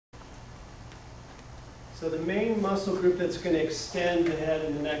So the main muscle group that's going to extend the head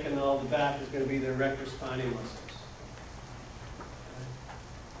and the neck and all the back is going to be the erector spinae muscles.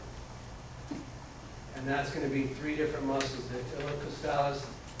 And that's going to be three different muscles, the ilicostalis,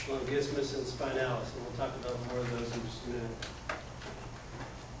 longissimus, and spinalis. And we'll talk about more of those in just a minute.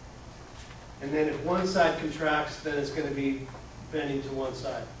 And then if one side contracts, then it's going to be bending to one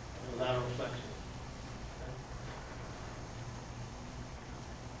side, lateral flexion.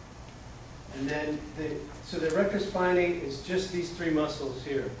 And then, so the erector spinae is just these three muscles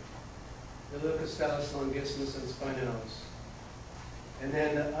here, ilicostalis, longissimus, and spinalis. And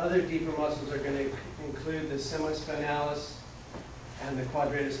then the other deeper muscles are going to include the semispinalis and the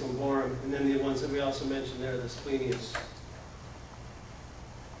quadratus lumborum, and then the ones that we also mentioned there, the splenius.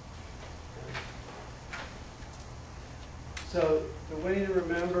 So the way to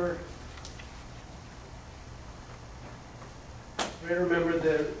remember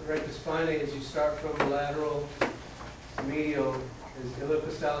the erector spinae is you start from the lateral to medial is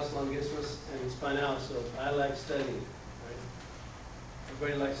ilicostalis, longissimus, and spinalis. So I like studying, right?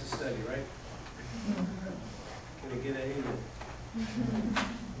 Everybody likes to study, right? Can I get an amen?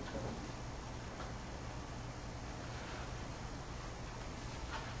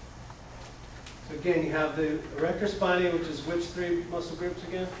 So again, you have the erector spinae, which is which three muscle groups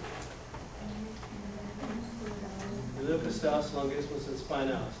again? Ilicostalis, longissimus, and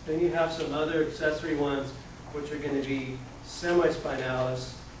spinalis. Then you have some other accessory ones, which are going to be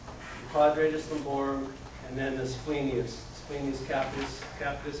semispinalis, quadratus lumborum, and then the splenius,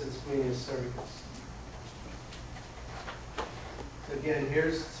 capitis, and splenius cervicus. So again,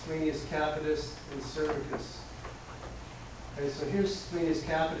 here's splenius capitis and cervicus. Okay, so here's splenius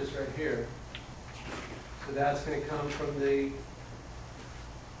capitis right here. So that's going to come from the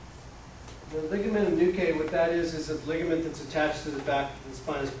ligament of nuchae. What that is a ligament that's attached to the back of the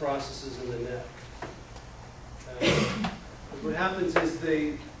spinous processes in the neck. What happens is as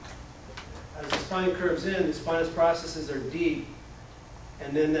the spine curves in, the spinous processes are deep,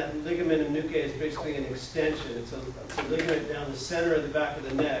 and then that ligament of nuchae is basically an extension. It's a ligament down the center of the back of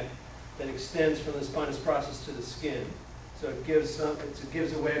the neck that extends from the spinous process to the skin. So it gives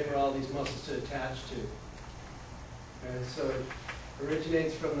a way for all these muscles to attach to. Okay, so it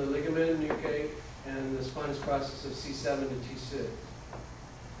originates from the ligament of nuchae and the spinous process of C7 to T6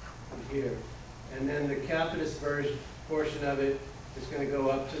 here. And then the capitis portion of it is going to go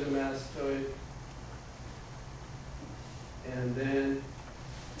up to the mastoid. And then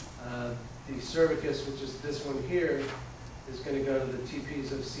the cervicus, which is this one here, is going to go to the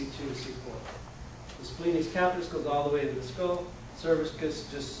TPs of C2 to C4. The splenius capitis goes all the way to the skull.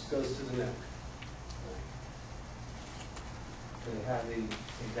 Cervicus just goes to the neck. Do they have the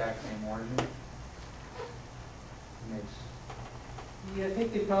exact same origin? Yeah, I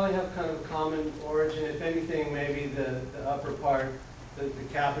think they probably have kind of a common origin. If anything, maybe the upper part, the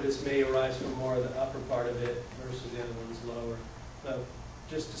capitis may arise from more of the upper part of it versus the other one's lower. So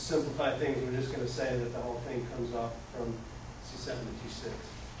just to simplify things, we're just going to say that the whole thing comes off from C7 to T6.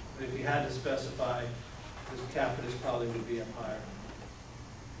 But if you had to specify, the capitis probably would be up higher.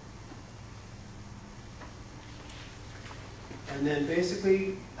 And then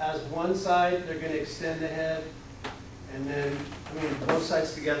basically, as one side, they're going to extend the head. And then, both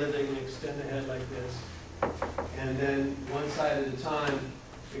sides together, they're going to extend the head like this. And then one side at a time,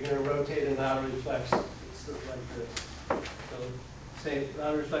 you're going to rotate and laterally flex. It's like this. So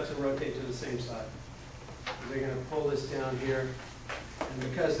laterally flex and rotate to the same side. And they're going to pull this down here. And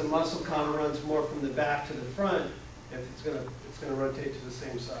because the muscle kind of runs more from the back to the front, it's going to rotate to the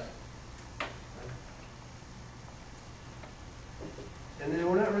same side. And then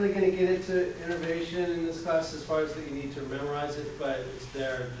we're not really going to get into innervation in this class as far as that you need to memorize it, but it's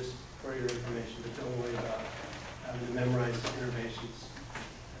there just for your information. But don't worry about having to memorize innervations.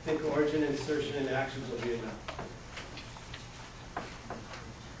 I think origin, insertion, and actions will be enough.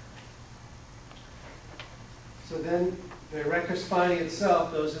 So then the erector spinae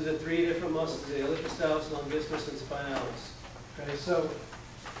itself, those are the three different muscles, the ilicostalis, longissimus, and spinalis. Okay, so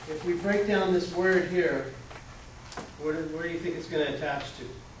if we break down this word here, where do you think it's going to attach to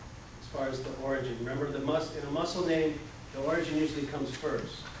as far as the origin? Remember, in a muscle name, the origin usually comes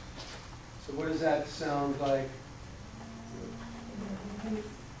first. So what does that sound like?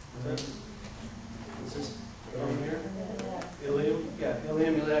 Is this from here? Ilium? Yeah,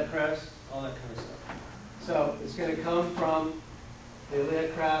 ilium, iliac crest, all that kind of stuff. So it's going to come from the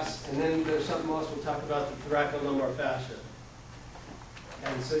iliac crest, and then there's something else we'll talk about, the thoracolumbar fascia.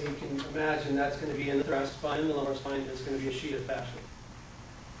 And so you can imagine that's going to be in the thoracic spine, the lumbar spine, it's going to be a sheet of fascia.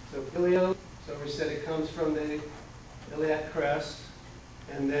 So ilio, so we said it comes from the iliac crest,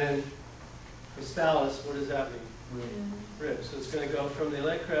 and then Costalis, what does that mean? Ribs. So it's going to go from the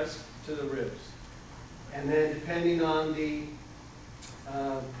iliac crest to the ribs. And then depending on the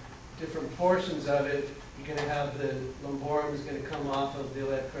different portions of it, you're going to have the lumborum is going to come off of the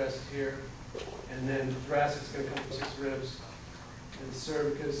iliac crest here, and then the thoracic is going to come from 6 ribs, and the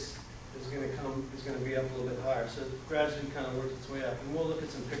cervicus is going to be up a little bit higher. So it gradually kind of works its way up. And we'll look at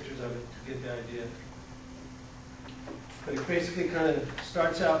some pictures of it to get the idea. But it basically kind of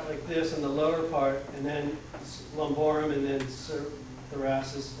starts out like this in the lower part, and then lumborum, and then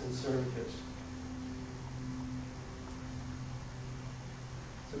thoracic and cervicus.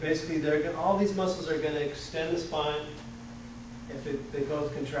 So basically, all these muscles are going to extend the spine if they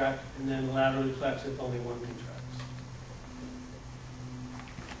both contract, and then laterally flex if only one contracts.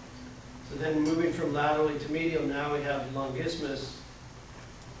 So then moving from laterally to medial, now we have longissimus,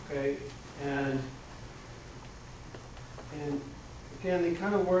 okay, and again, they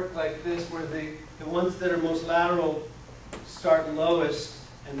kind of work like this, where the ones that are most lateral start lowest,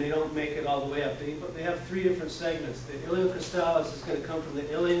 and they don't make it all the way up. They have 3 different segments. The iliocostalis is going to come from the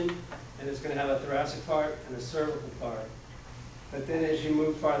ilium, and it's going to have a thoracic part and a cervical part. But then as you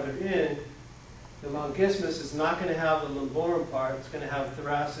move farther in, the longissimus is not going to have a lumborum part. It's going to have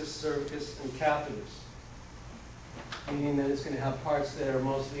thoracic, cervicus, and capitis, meaning that it's going to have parts that are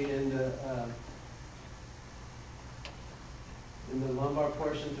mostly in the lumbar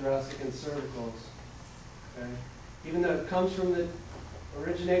portion, thoracic, and cervicals. Okay? Even though it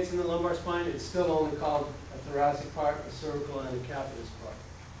originates in the lumbar spine, it's still only called a thoracic part, a cervical, and a capitis part.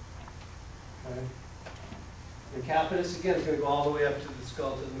 Okay? The capitis, again, is going to go all the way up to the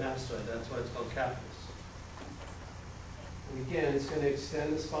skull, to the mastoid. That's why it's called capitis. And again, it's going to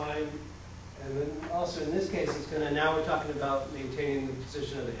extend the spine. And then also, in this case, it's going to, now we're talking about maintaining the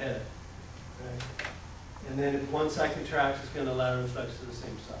position of the head. Okay? And then if one side contracts, it's going to laterally flex to the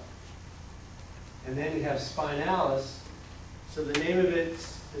same side. And then you have spinalis. So the name of it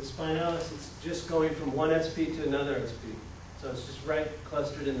is spinalis. It's just going from one SP to another SP. So it's just right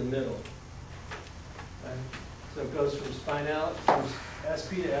clustered in the middle. Okay? So it goes from spinal, from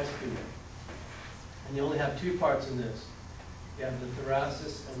SP to SP. And you only have 2 parts in this. You have the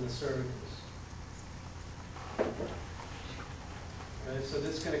thoracic and the cervicus. Okay, so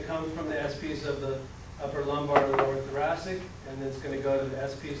this is going to come from the SPs of the upper lumbar and lower thoracic, and then it's going to go to the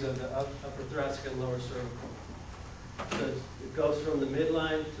SPs of the upper thoracic and lower cervical. So it goes from the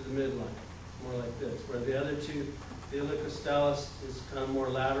midline to the midline, more like this, where the other 2, the iliocostalis is kind of more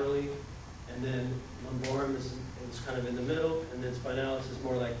laterally, and then lumborum is kind of in the middle, and then spinalis is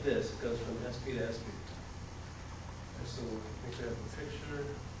more like this. It goes from SP to SP. So I think we have a picture.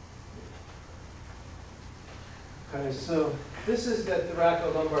 Okay, so this is the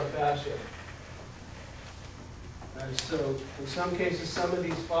thoracolumbar fascia. So in some cases, some of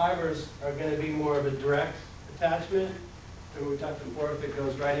these fibers are going to be more of a direct attachment. Remember we talked before, if it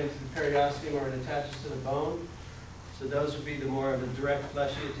goes right into the periosteum or it attaches to the bone. So those would be the more of a direct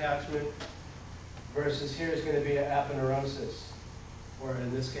fleshy attachment. Versus here is going to be an aponeurosis, or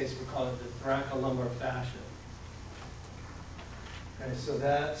in this case we call it the thoracolumbar fascia. Okay, so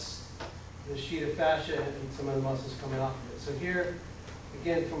that's the sheet of fascia and some of the muscles coming off of it. So here,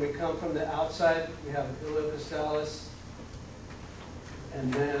 again, when we come from the outside, we have iliocostalis,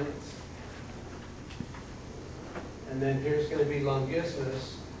 and then here's going to be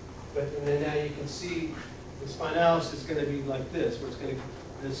longissimus, and then now you can see the spinalis is going to be like this, where it's going to,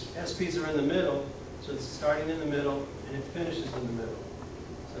 the SPs are in the middle, so it's starting in the middle, and it finishes in the middle.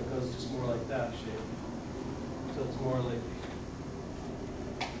 So it goes just more like that shape. So it's more like,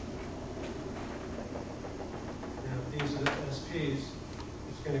 now if these are the SPs,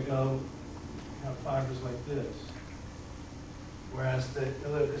 it's going to go, have fibers like this. Whereas the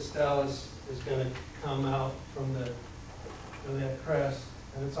iliocostalis is going to come out from the iliac crest,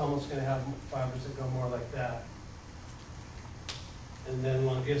 and it's almost going to have fibers that go more like that. And then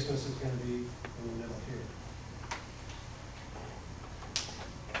longissimus is going to be in the middle here.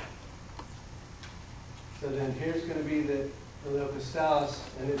 So then here's going to be the iliocostalis,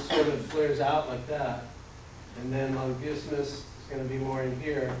 and it sort of flares out like that. And then longissimus is going to be more in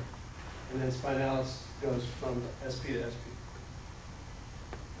here, and then spinalis goes from SP to SP.